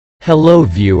Hello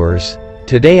viewers,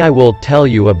 today I will tell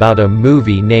you about a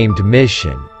movie named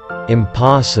Mission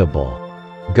Impossible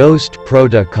Ghost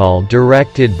Protocol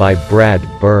directed by Brad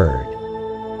Bird.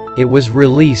 It was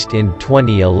released in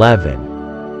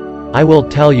 2011. I will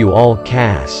tell you all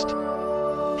cast.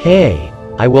 Hey,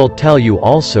 I will tell you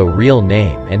also real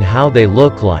name and how they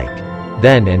look like,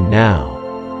 then and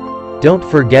now. Don't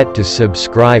forget to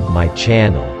subscribe my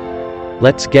channel.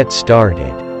 Let's get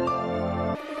started.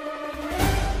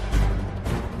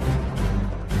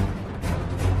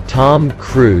 Tom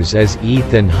Cruise as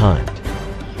Ethan Hunt.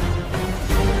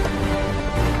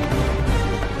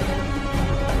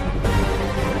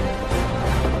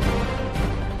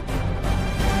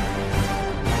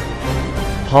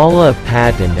 Paula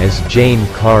Patton as Jane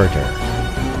Carter.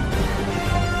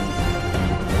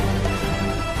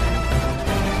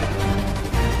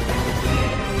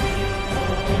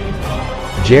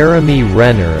 Jeremy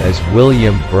Renner as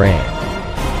William Brandt.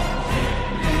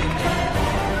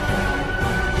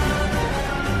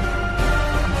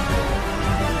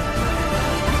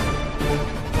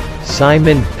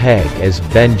 Simon Pegg as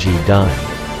Benji Dunn.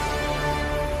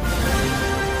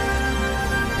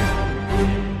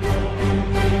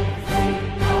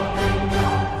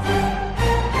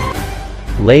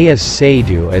 Léa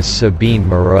Seydoux as Sabine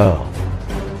Moreau.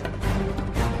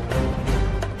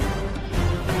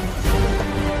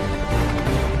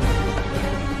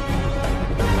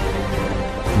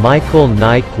 Michael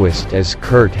Nyqvist as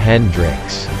Kurt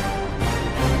Hendricks.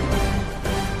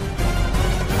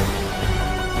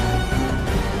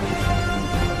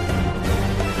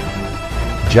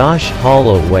 Josh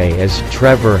Holloway as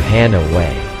Trevor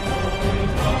Hannaway.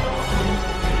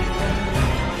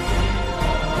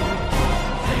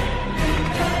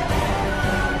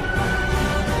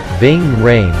 Ving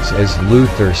Rhames as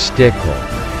Luther Stickle.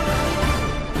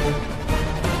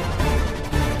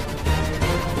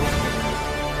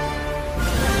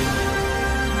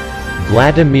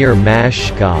 Vladimir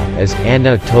Mashkov as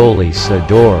Anatoly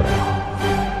Sidorov.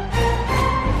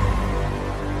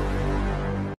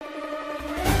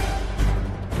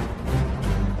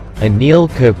 Anil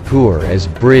Kapoor as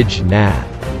Bridge Nath.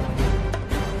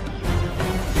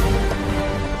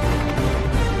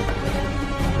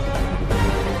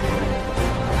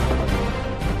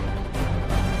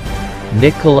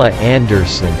 Nicola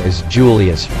Anderson as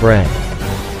Julius Friend.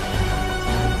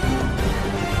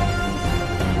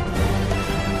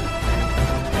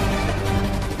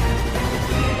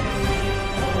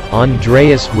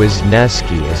 Andreas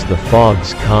Wisniewski as the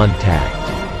Fog's contact.